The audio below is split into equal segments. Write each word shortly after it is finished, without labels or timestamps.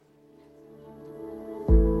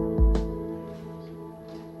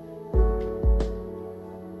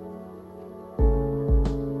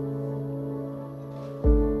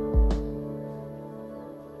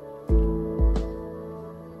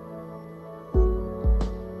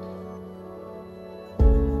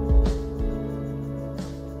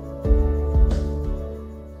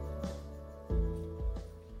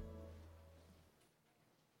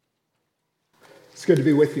It's good to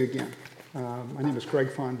be with you again. My name is Greg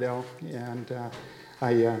Fondell, and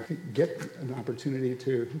I get an opportunity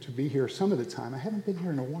to be here some of the time. I haven't been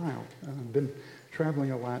here in a while. I've been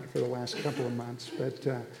traveling a lot for the last couple of months, but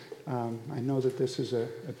I know that this is a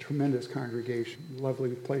tremendous congregation,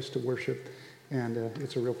 lovely place to worship, and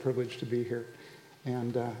it's a real privilege to be here.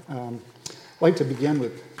 And I'd like to begin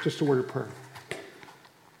with just a word of prayer.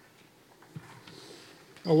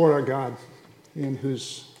 O Lord our God, in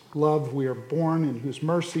whose love we are born, in whose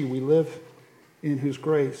mercy we live, in whose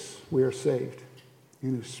grace we are saved,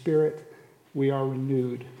 in whose spirit we are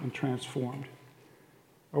renewed and transformed.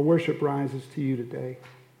 Our worship rises to you today.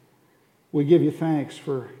 We give you thanks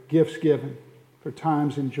for gifts given, for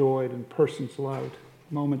times enjoyed and persons loved,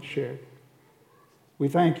 moments shared. We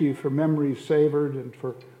thank you for memories savored and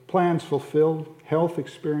for plans fulfilled, health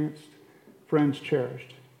experienced, friends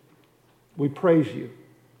cherished. We praise you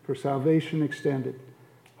for salvation extended,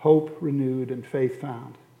 hope renewed, and faith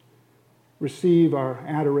found. Receive our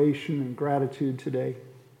adoration and gratitude today,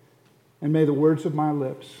 and may the words of my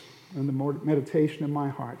lips and the meditation of my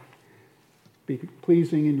heart be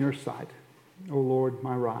pleasing in your sight, O Lord,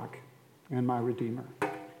 my rock and my redeemer.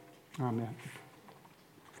 Amen.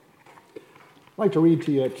 I'd like to read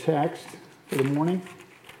to you a text for the morning.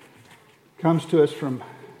 It comes to us from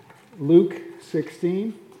Luke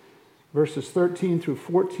 16, verses 13 through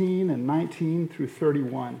 14 and 19 through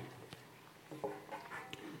 31.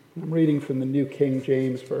 I'm reading from the New King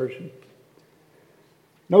James Version.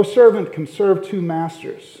 No servant can serve two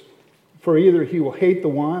masters, for either he will hate the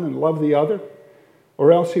one and love the other,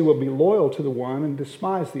 or else he will be loyal to the one and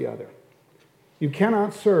despise the other. You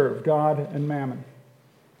cannot serve God and mammon.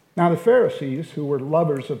 Now the Pharisees, who were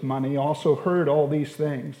lovers of money, also heard all these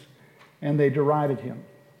things, and they derided him.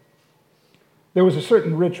 There was a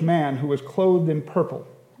certain rich man who was clothed in purple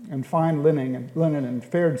and fine linen and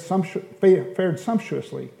fared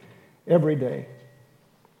sumptuously every day.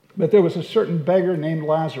 But there was a certain beggar named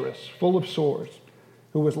Lazarus, full of sores,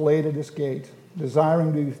 who was laid at his gate,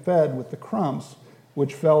 desiring to be fed with the crumbs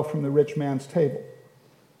which fell from the rich man's table.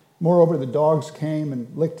 Moreover, the dogs came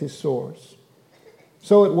and licked his sores.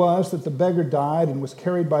 So it was that the beggar died and was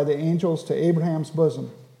carried by the angels to Abraham's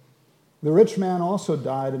bosom. The rich man also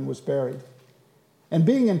died and was buried. And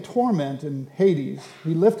being in torment in Hades,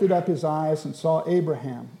 he lifted up his eyes and saw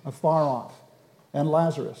Abraham afar off, and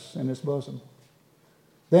Lazarus in his bosom.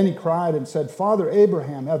 Then he cried and said, Father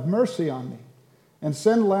Abraham, have mercy on me, and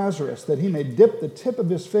send Lazarus that he may dip the tip of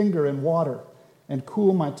his finger in water and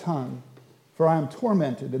cool my tongue, for I am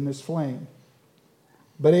tormented in this flame.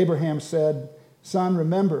 But Abraham said, Son,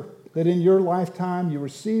 remember that in your lifetime you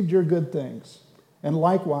received your good things, and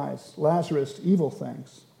likewise Lazarus evil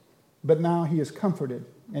things. But now he is comforted,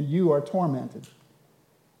 and you are tormented.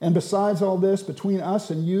 And besides all this, between us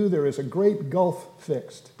and you there is a great gulf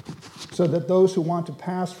fixed, so that those who want to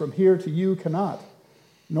pass from here to you cannot,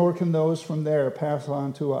 nor can those from there pass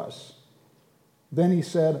on to us. Then he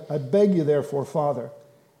said, I beg you therefore, Father,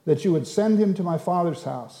 that you would send him to my father's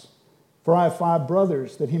house, for I have 5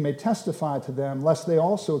 brothers, that he may testify to them, lest they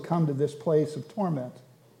also come to this place of torment.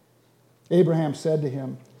 Abraham said to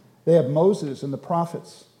him, They have Moses and the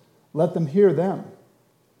prophets. Let them hear them.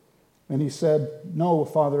 And he said, No,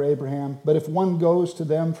 Father Abraham, but if one goes to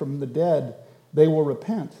them from the dead, they will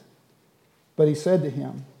repent. But he said to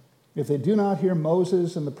him, If they do not hear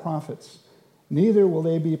Moses and the prophets, neither will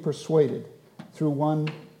they be persuaded through one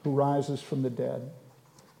who rises from the dead.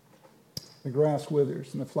 The grass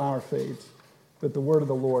withers and the flower fades, but the word of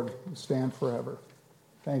the Lord will stand forever.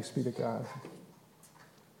 Thanks be to God.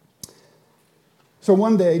 So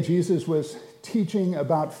one day, Jesus was teaching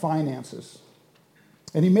about finances.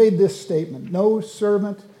 And he made this statement, no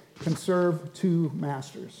servant can serve two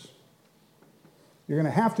masters. You're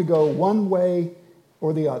going to have to go one way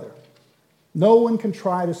or the other. No one can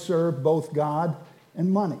try to serve both God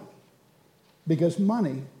and money, because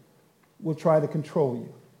money will try to control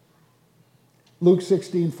you. Luke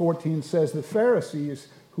 16:14 says, the Pharisees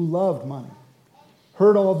who loved money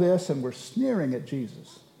heard all this and were sneering at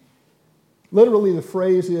Jesus. Literally, the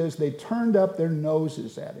phrase is, they turned up their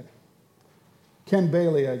noses at him. Ken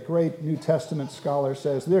Bailey, a great New Testament scholar,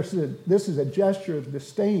 says, this is a gesture of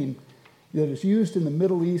disdain that is used in the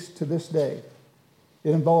Middle East to this day.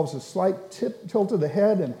 It involves a slight tilt of the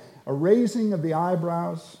head and a raising of the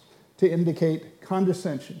eyebrows to indicate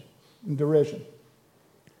condescension and derision.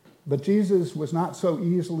 But Jesus was not so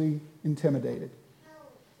easily intimidated.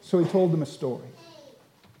 So he told them a story.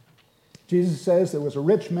 Jesus says there was a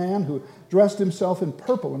rich man who dressed himself in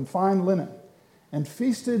purple and fine linen and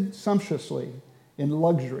feasted sumptuously in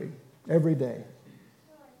luxury every day.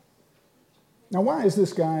 Now, why is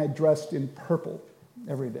this guy dressed in purple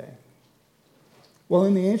every day. Well,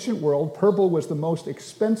 in the ancient world, purple was the most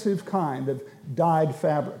expensive kind of dyed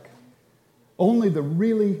fabric. Only the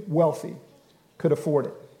really wealthy could afford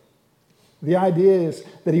it. The idea is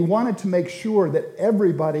that he wanted to make sure that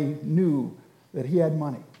everybody knew that he had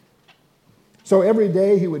money. So every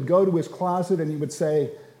day he would go to his closet and he would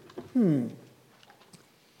say,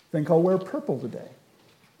 think I'll wear purple today.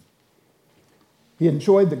 He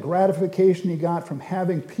enjoyed the gratification he got from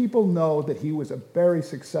having people know that he was a very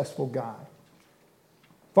successful guy.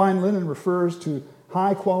 Fine linen refers to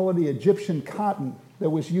high-quality Egyptian cotton that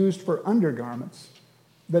was used for undergarments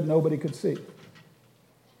that nobody could see.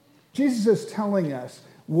 Jesus is telling us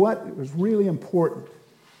what was really important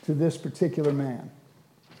to this particular man.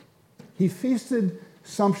 He feasted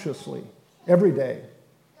sumptuously every day.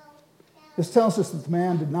 This tells us that the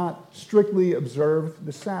man did not strictly observe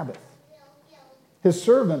the Sabbath. His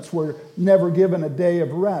servants were never given a day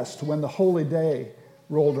of rest when the holy day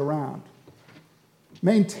rolled around.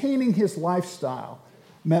 Maintaining his lifestyle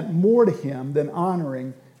meant more to him than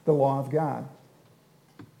honoring the law of God.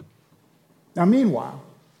 Now, meanwhile,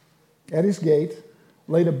 at his gate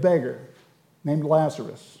laid a beggar named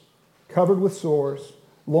Lazarus, covered with sores,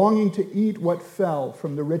 longing to eat what fell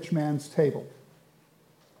from the rich man's table.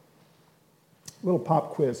 Little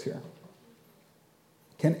pop quiz here.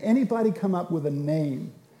 Can anybody come up with a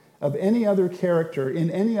name of any other character in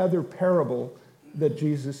any other parable that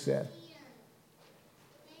Jesus said?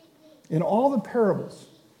 In all the parables,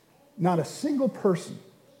 not a single person,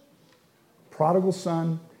 prodigal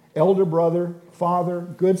son, elder brother, father,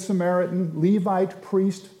 good Samaritan, Levite,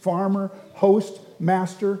 priest, farmer, host,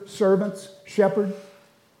 master, servants, shepherd,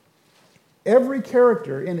 every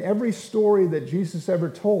character in every story that Jesus ever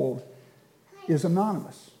told is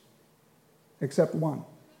anonymous, except one.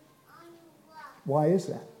 Why is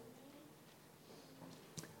that?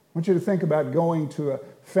 I want you to think about going to a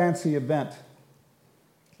fancy event.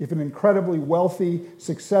 If an incredibly wealthy,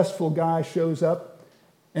 successful guy shows up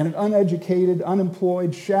and an uneducated,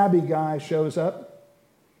 unemployed, shabby guy shows up,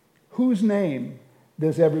 whose name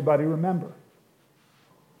does everybody remember?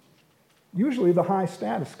 Usually the high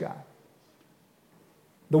status guy.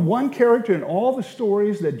 The one character in all the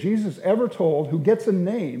stories that Jesus ever told who gets a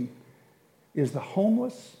name is the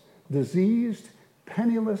homeless, diseased,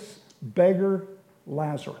 penniless beggar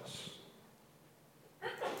Lazarus.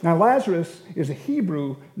 Now, Lazarus is a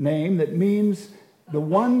Hebrew name that means the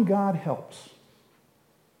one God helps.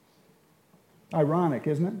 Ironic,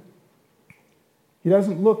 isn't it? He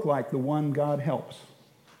doesn't look like the one God helps.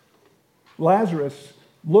 Lazarus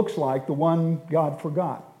looks like the one God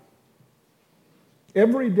forgot.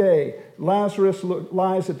 Every day, Lazarus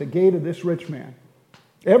lies at the gate of this rich man.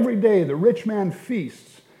 Every day, the rich man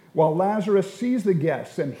feasts while Lazarus sees the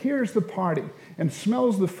guests and hears the party and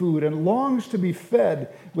smells the food and longs to be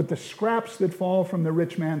fed with the scraps that fall from the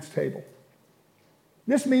rich man's table.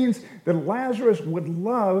 This means that Lazarus would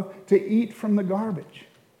love to eat from the garbage.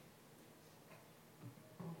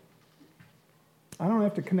 I don't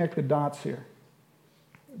have to connect the dots here,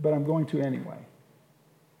 but I'm going to anyway.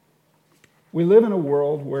 We live in a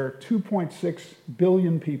world where 2.6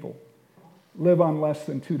 billion people live on less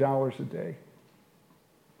than $2 a day.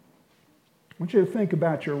 I want you to think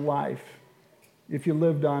about your life if you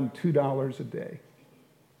lived on $2 a day.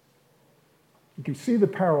 You can see the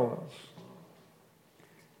parallels.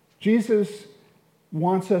 Jesus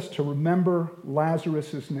wants us to remember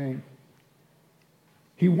Lazarus' name.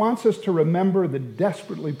 He wants us to remember the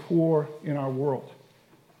desperately poor in our world,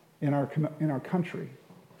 in our country,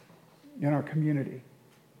 in our community.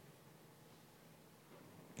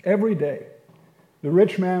 Every day, the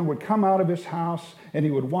rich man would come out of his house and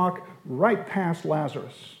he would walk right past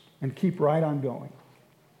Lazarus and keep right on going.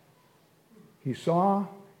 He saw,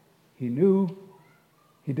 he knew,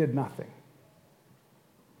 he did nothing.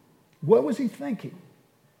 What was he thinking?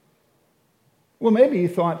 Well, maybe he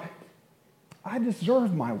thought, I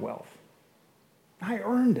deserve my wealth. I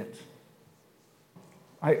earned it.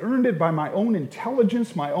 I earned it by my own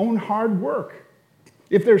intelligence, my own hard work.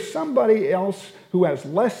 If there's somebody else who has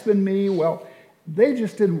less than me, well, they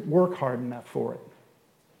just didn't work hard enough for it.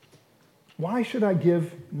 Why should I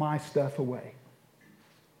give my stuff away?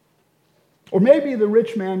 Or maybe the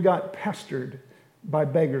rich man got pestered by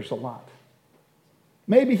beggars a lot.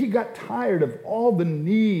 Maybe he got tired of all the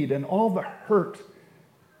need and all the hurt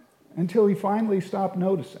until he finally stopped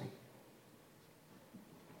noticing.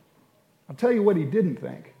 I'll tell you what he didn't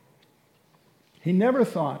think. He never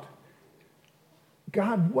thought,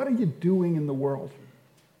 God, what are you doing in the world?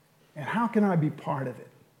 And how can I be part of it?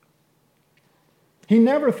 He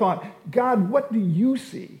never thought, God, what do you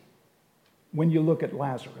see when you look at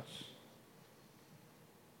Lazarus?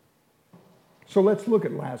 So let's look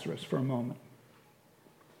at Lazarus for a moment.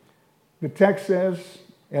 The text says,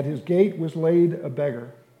 at his gate was laid a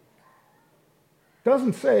beggar. It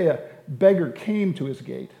doesn't say a beggar came to his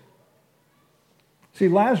gate. See,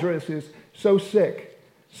 Lazarus is so sick,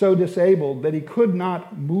 so disabled, that he could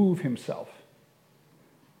not move himself.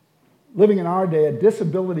 Living in our day, a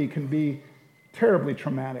disability can be terribly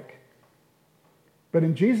traumatic. But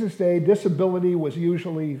in Jesus' day, disability was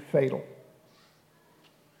usually fatal.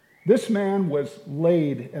 This man was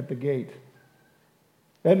laid at the gate.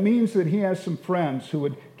 That means that he has some friends who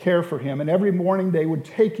would care for him, and every morning they would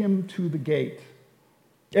take him to the gate.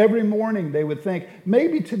 Every morning they would think,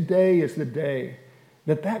 maybe today is the day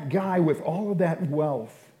that that guy with all of that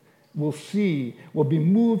wealth will see, will be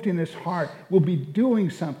moved in his heart, will be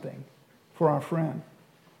doing something for our friend.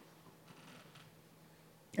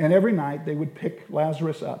 And every night they would pick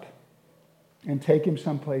Lazarus up and take him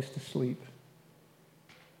someplace to sleep.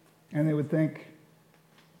 And they would think,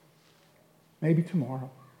 maybe tomorrow.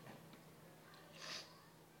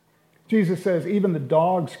 Jesus says even the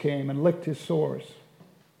dogs came and licked his sores.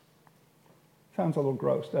 Sounds a little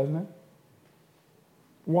gross, doesn't it?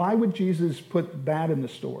 Why would Jesus put that in the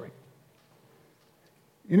story?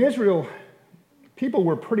 In Israel, people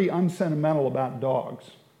were pretty unsentimental about dogs.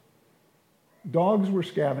 Dogs were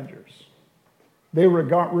scavengers. They were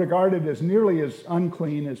regarded as nearly as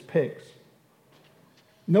unclean as pigs.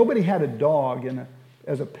 Nobody had a dog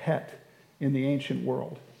as a pet in the ancient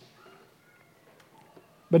world.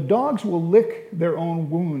 But dogs will lick their own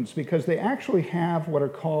wounds because they actually have what are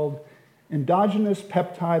called endogenous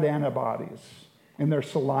peptide antibodies in their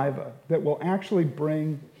saliva that will actually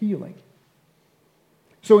bring healing.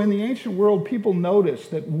 So in the ancient world, people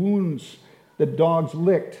noticed that wounds that dogs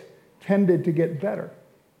licked tended to get better.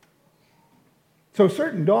 So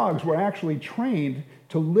certain dogs were actually trained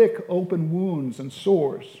to lick open wounds and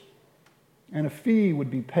sores, and a fee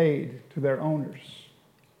would be paid to their owners.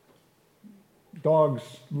 Dogs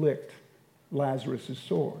licked Lazarus'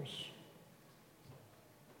 sores.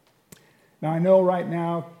 Now, I know right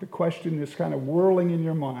now the question is kind of whirling in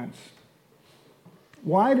your minds.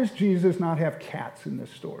 Why does Jesus not have cats in this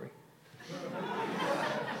story?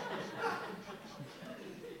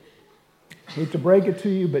 Hate to break it to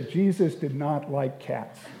you, but Jesus did not like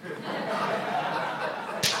cats.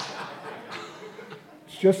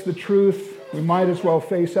 It's just the truth. We might as well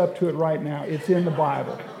face up to it right now. It's in the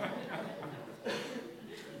Bible.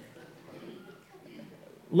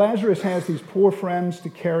 Lazarus has these poor friends to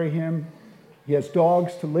carry him. He has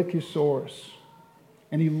dogs to lick his sores.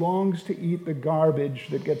 And he longs to eat the garbage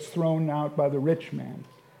that gets thrown out by the rich man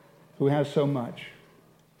who has so much.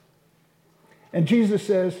 And Jesus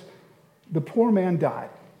says, the poor man died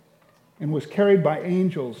and was carried by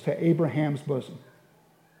angels to Abraham's bosom.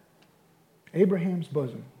 Abraham's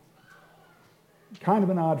bosom. Kind of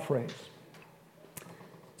an odd phrase.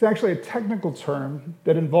 It's actually a technical term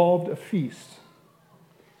that involved a feast.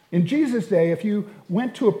 In Jesus' day, if you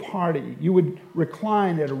went to a party, you would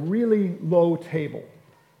recline at a really low table.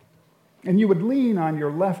 And you would lean on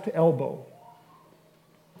your left elbow.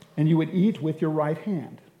 And you would eat with your right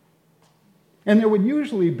hand. And there would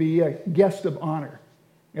usually be a guest of honor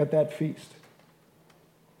at that feast.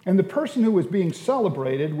 And the person who was being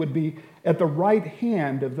celebrated would be at the right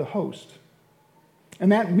hand of the host.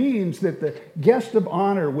 And that means that the guest of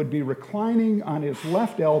honor would be reclining on his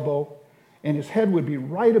left elbow, and his head would be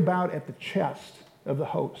right about at the chest of the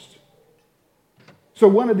host. So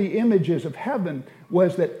one of the images of heaven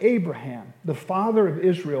was that Abraham, the father of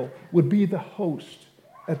Israel, would be the host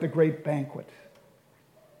at the great banquet.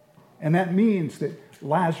 And that means that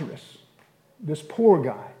Lazarus, this poor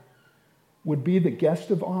guy, would be the guest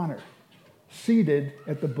of honor, seated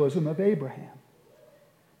at the bosom of Abraham.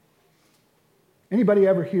 Anybody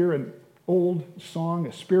ever hear an old song,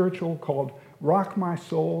 a spiritual, called Rock My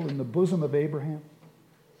Soul in the Bosom of Abraham?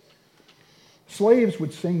 Slaves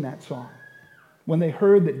would sing that song when they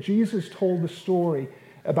heard that Jesus told the story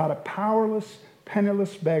about a powerless,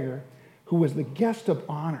 penniless beggar who was the guest of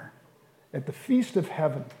honor at the feast of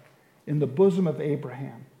heaven in the bosom of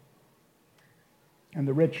Abraham. And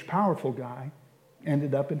the rich, powerful guy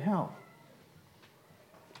ended up in hell.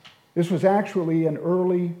 This was actually an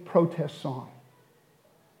early protest song.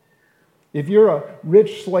 If you're a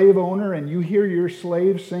rich slave owner and you hear your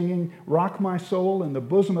slave singing, Rock My Soul in the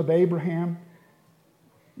Bosom of Abraham,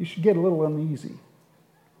 you should get a little uneasy.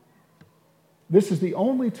 This is the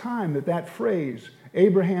only time that that phrase,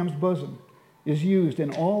 Abraham's bosom, is used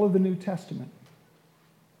in all of the New Testament.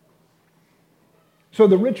 So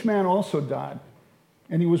the rich man also died,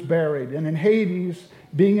 and he was buried. And in Hades,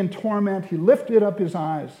 being in torment, he lifted up his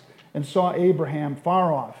eyes and saw Abraham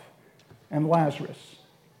far off and Lazarus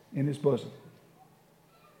in his bosom.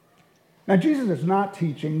 Now, Jesus is not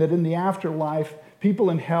teaching that in the afterlife, people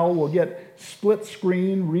in hell will get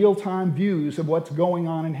split-screen, real-time views of what's going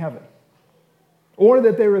on in heaven, or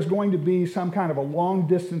that there is going to be some kind of a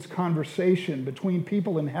long-distance conversation between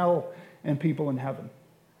people in hell and people in heaven.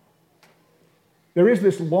 There is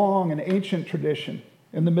this long and ancient tradition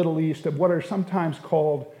in the Middle East of what are sometimes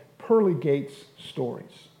called pearly gates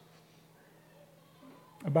stories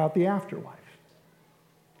about the afterlife.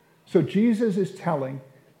 So Jesus is telling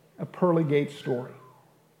a pearly gate story.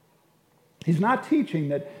 He's not teaching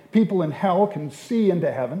that people in hell can see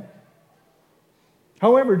into heaven.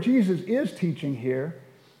 However, Jesus is teaching here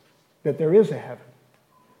that there is a heaven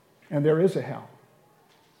and there is a hell.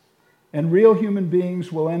 And real human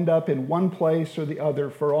beings will end up in one place or the other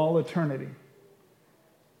for all eternity.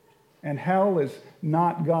 And hell is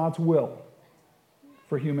not God's will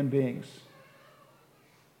for human beings.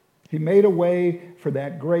 He made a way for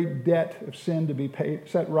that great debt of sin to be paid,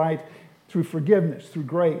 set right through forgiveness, through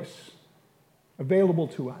grace, available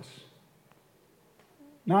to us.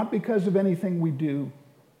 Not because of anything we do,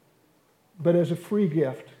 but as a free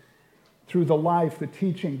gift through the life, the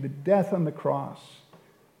teaching, the death on the cross,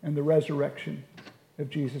 and the resurrection of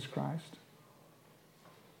Jesus Christ.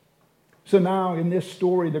 So now in this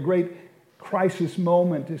story, the great crisis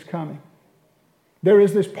moment is coming. There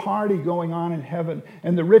is this party going on in heaven,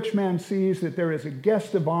 and the rich man sees that there is a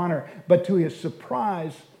guest of honor, but to his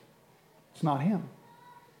surprise, it's not him.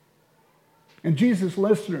 And Jesus'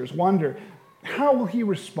 listeners wonder, how will he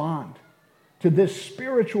respond to this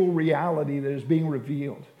spiritual reality that is being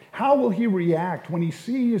revealed? How will he react when he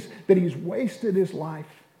sees that he's wasted his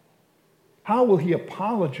life? How will he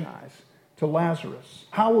apologize to Lazarus?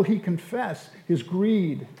 How will he confess his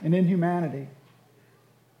greed and inhumanity?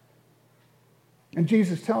 And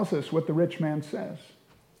Jesus tells us what the rich man says.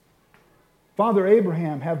 Father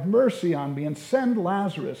Abraham, have mercy on me and send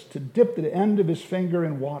Lazarus to dip the end of his finger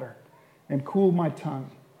in water and cool my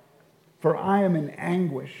tongue, for I am in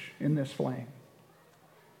anguish in this flame.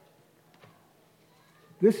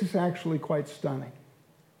 This is actually quite stunning.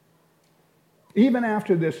 Even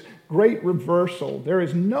after this great reversal, there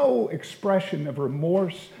is no expression of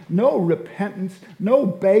remorse, no repentance, no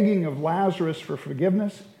begging of Lazarus for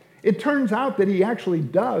forgiveness. It turns out that he actually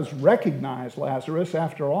does recognize Lazarus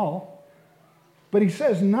after all, but he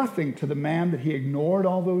says nothing to the man that he ignored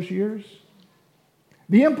all those years.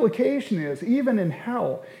 The implication is, even in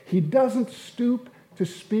hell, he doesn't stoop to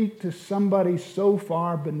speak to somebody so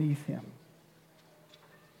far beneath him.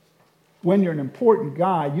 When you're an important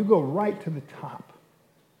guy, you go right to the top.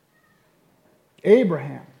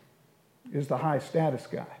 Abraham is the high status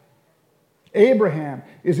guy. Abraham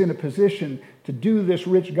is in a position to do this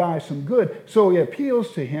rich guy some good, so he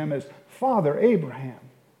appeals to him as Father Abraham.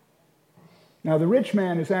 Now, the rich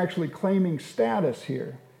man is actually claiming status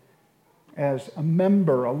here as a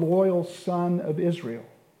member, a loyal son of Israel.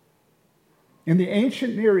 In the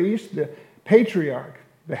ancient Near East, the patriarch,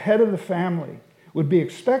 the head of the family, would be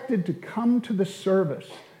expected to come to the service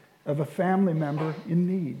of a family member in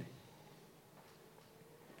need.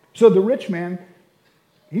 So the rich man,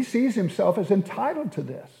 he sees himself as entitled to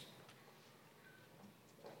this.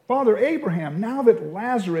 Father Abraham, now that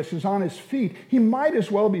Lazarus is on his feet, he might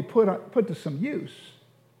as well be put to some use.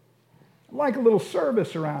 I'd like a little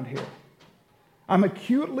service around here. I'm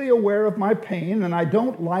acutely aware of my pain and I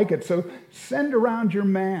don't like it, so send around your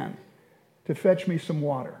man to fetch me some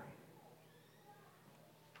water.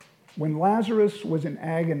 When Lazarus was in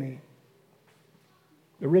agony,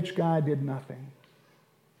 the rich guy did nothing.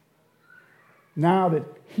 Now that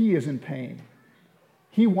he is in pain,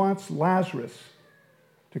 he wants Lazarus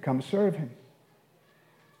to come serve him.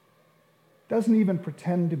 Doesn't even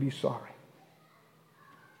pretend to be sorry.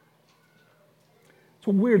 It's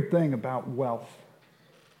a weird thing about wealth.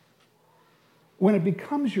 When it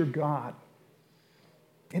becomes your God,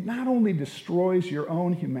 it not only destroys your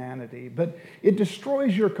own humanity, but it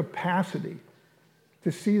destroys your capacity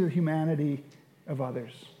to see the humanity of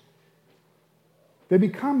others. They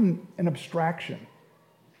become an abstraction.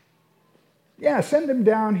 Yeah, send him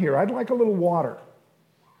down here. I'd like a little water.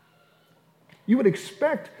 You would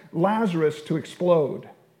expect Lazarus to explode.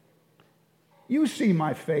 You see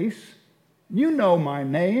my face. You know my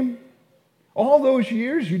name. All those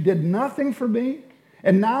years you did nothing for me.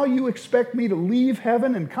 And now you expect me to leave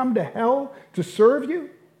heaven and come to hell to serve you?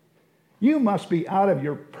 You must be out of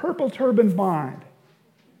your purple turban mind.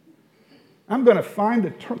 I'm going to find the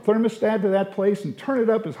thermostat to that place and turn it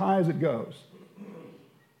up as high as it goes.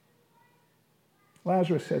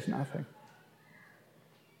 Lazarus says nothing.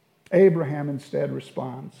 Abraham instead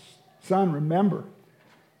responds, Son, remember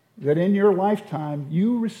that in your lifetime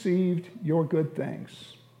you received your good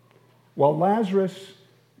things, while Lazarus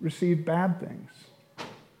received bad things.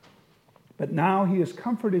 But now he is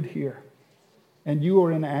comforted here, and you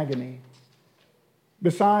are in agony.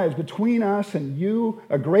 Besides, between us and you,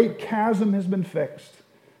 a great chasm has been fixed,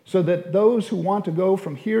 so that those who want to go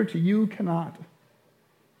from here to you cannot,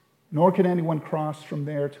 nor can anyone cross from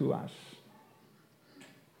there to us.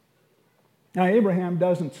 Now, Abraham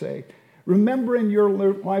doesn't say, remember in your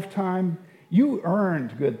lifetime, you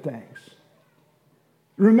earned good things.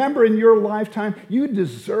 Remember in your lifetime, you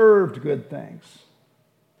deserved good things.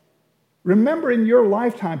 Remember in your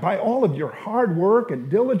lifetime, by all of your hard work and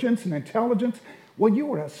diligence and intelligence, well, you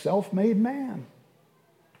were a self-made man.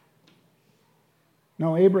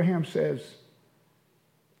 No, Abraham says,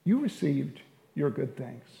 you received your good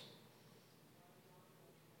things.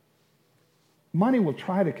 Money will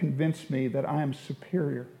try to convince me that I am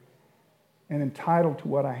superior and entitled to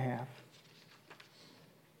what I have.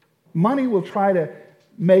 Money will try to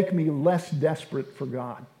make me less desperate for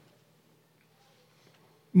God.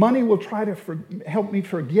 Money will try to help me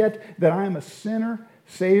forget that I am a sinner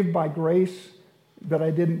saved by grace that I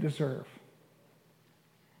didn't deserve.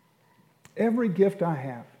 Every gift I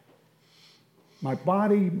have, my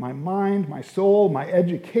body, my mind, my soul, my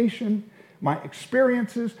education, my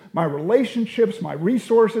experiences, my relationships, my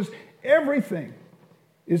resources, everything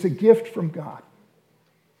is a gift from God.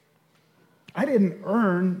 I didn't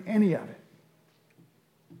earn any of it.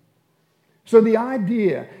 So the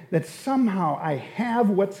idea that somehow I have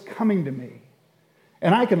what's coming to me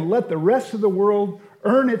and I can let the rest of the world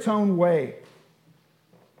earn its own way,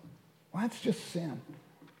 well, that's just sin.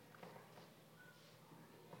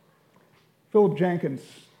 Philip Jenkins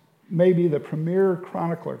may be the premier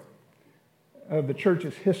chronicler of the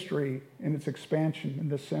church's history and its expansion in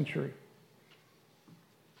this century.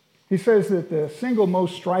 He says that the single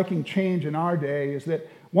most striking change in our day is that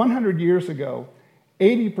 100 years ago,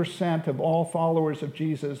 80% of all followers of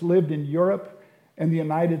Jesus lived in Europe and the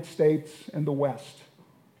United States and the West.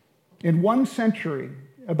 In 1 century,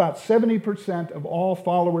 about 70% of all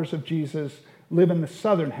followers of Jesus live in the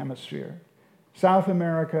Southern Hemisphere, South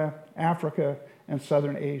America, Africa, and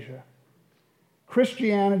Southern Asia.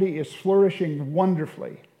 Christianity is flourishing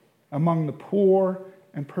wonderfully among the poor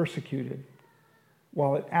and persecuted,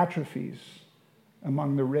 while it atrophies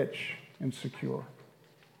among the rich and secure.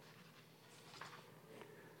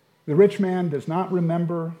 The rich man does not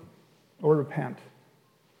remember or repent.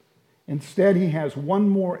 Instead, he has one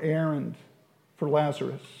more errand for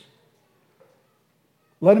Lazarus.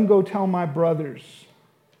 Let him go tell my brothers.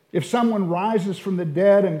 If someone rises from the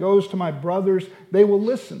dead and goes to my brothers, they will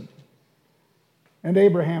listen. And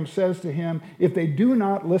Abraham says to him, if they do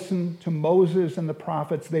not listen to Moses and the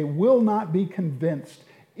prophets, they will not be convinced,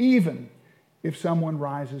 even if someone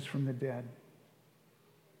rises from the dead.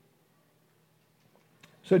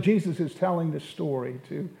 So Jesus is telling this story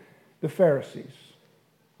to the Pharisees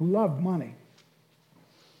who loved money.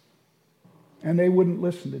 And they wouldn't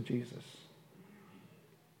listen to Jesus.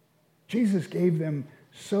 Jesus gave them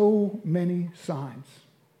so many signs.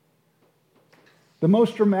 The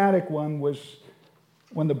most dramatic one was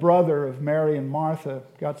when the brother of Mary and Martha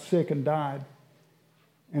got sick and died,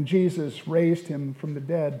 and Jesus raised him from the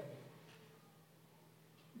dead.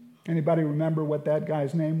 Anybody remember what that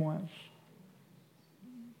guy's name was?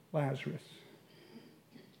 Lazarus.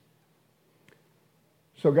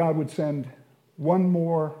 So God would send one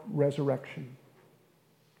more resurrection.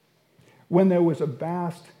 When there was a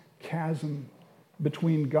vast chasm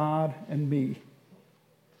between God and me,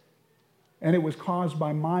 and it was caused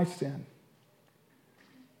by my sin,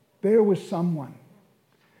 there was someone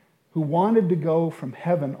who wanted to go from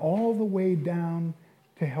heaven all the way down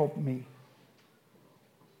to help me.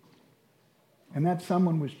 And that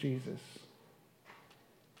someone was Jesus.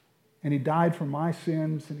 And he died for my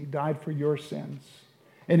sins, and he died for your sins.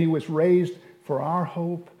 And he was raised for our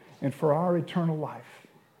hope and for our eternal life.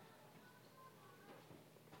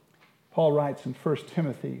 Paul writes in 1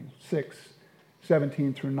 Timothy 6,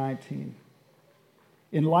 17 through 19,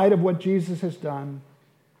 in light of what Jesus has done,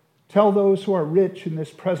 tell those who are rich in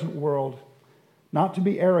this present world not to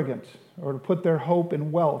be arrogant or to put their hope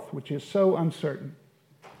in wealth, which is so uncertain,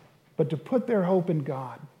 but to put their hope in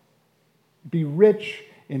God. Be rich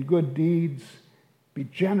in good deeds, be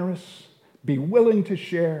generous, be willing to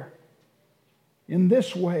share. In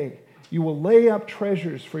this way, you will lay up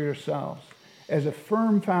treasures for yourselves as a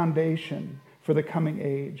firm foundation for the coming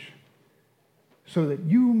age, so that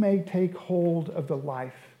you may take hold of the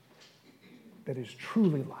life that is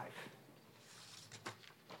truly life.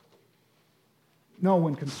 No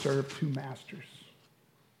one can serve two masters,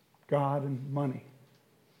 God and money.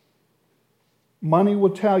 Money will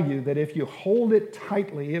tell you that if you hold it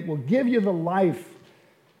tightly, it will give you the life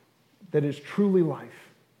that is truly life.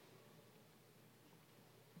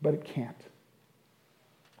 But it can't.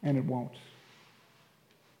 And it won't.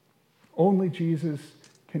 Only Jesus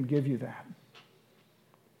can give you that.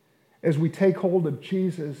 As we take hold of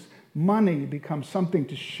Jesus, money becomes something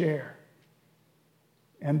to share.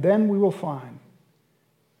 And then we will find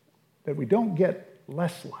that we don't get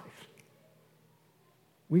less life.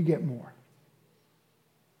 We get more.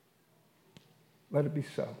 Let it be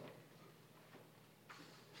so.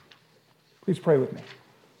 Please pray with me.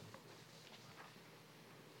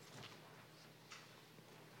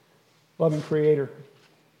 Loving Creator,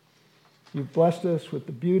 you've blessed us with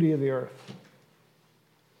the beauty of the earth.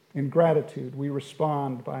 In gratitude, we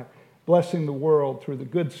respond by blessing the world through the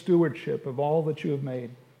good stewardship of all that you have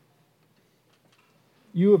made.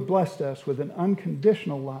 You have blessed us with an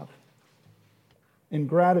unconditional love. In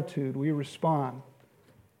gratitude, we respond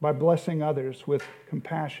by blessing others with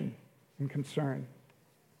compassion and concern.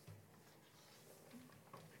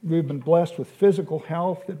 We've been blessed with physical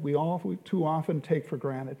health that we all too often take for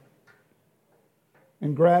granted.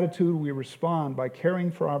 In gratitude, we respond by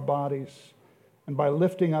caring for our bodies and by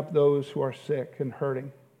lifting up those who are sick and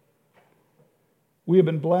hurting. We have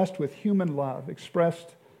been blessed with human love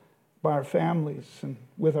expressed by our families and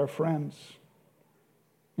with our friends.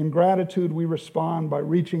 In gratitude, we respond by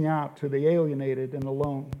reaching out to the alienated and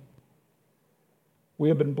alone. We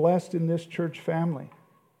have been blessed in this church family.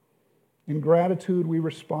 In gratitude, we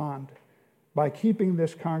respond by keeping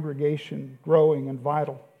this congregation growing and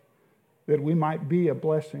vital, that we might be a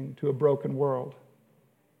blessing to a broken world.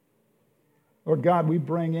 Lord God, we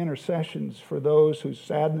bring intercessions for those whose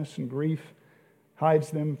sadness and grief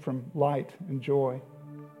hides them from light and joy.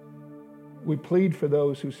 We plead for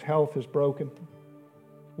those whose health is broken.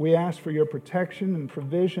 We ask for your protection and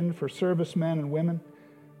provision for servicemen and women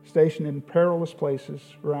stationed in perilous places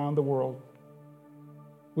around the world.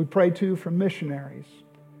 We pray too for missionaries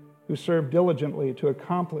who serve diligently to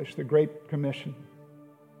accomplish the Great Commission.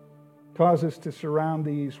 Cause us to surround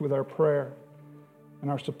these with our prayer and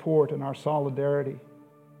our support and our solidarity.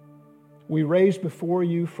 We raise before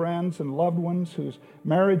you friends and loved ones whose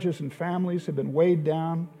marriages and families have been weighed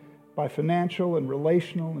down by financial and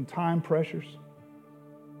relational and time pressures.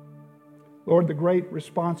 Lord, the great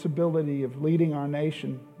responsibility of leading our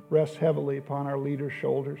nation rests heavily upon our leaders'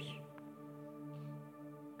 shoulders.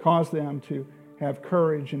 Cause them to have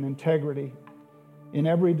courage and integrity in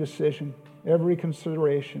every decision, every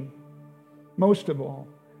consideration. Most of all,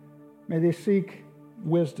 may they seek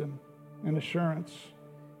wisdom and assurance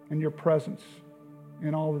in your presence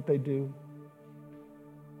in all that they do.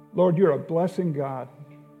 Lord, you're a blessing God.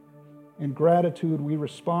 In gratitude, we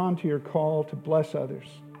respond to your call to bless others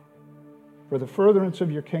for the furtherance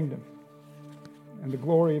of your kingdom and the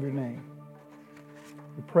glory of your name.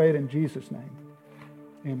 We pray it in Jesus' name.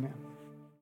 Amen.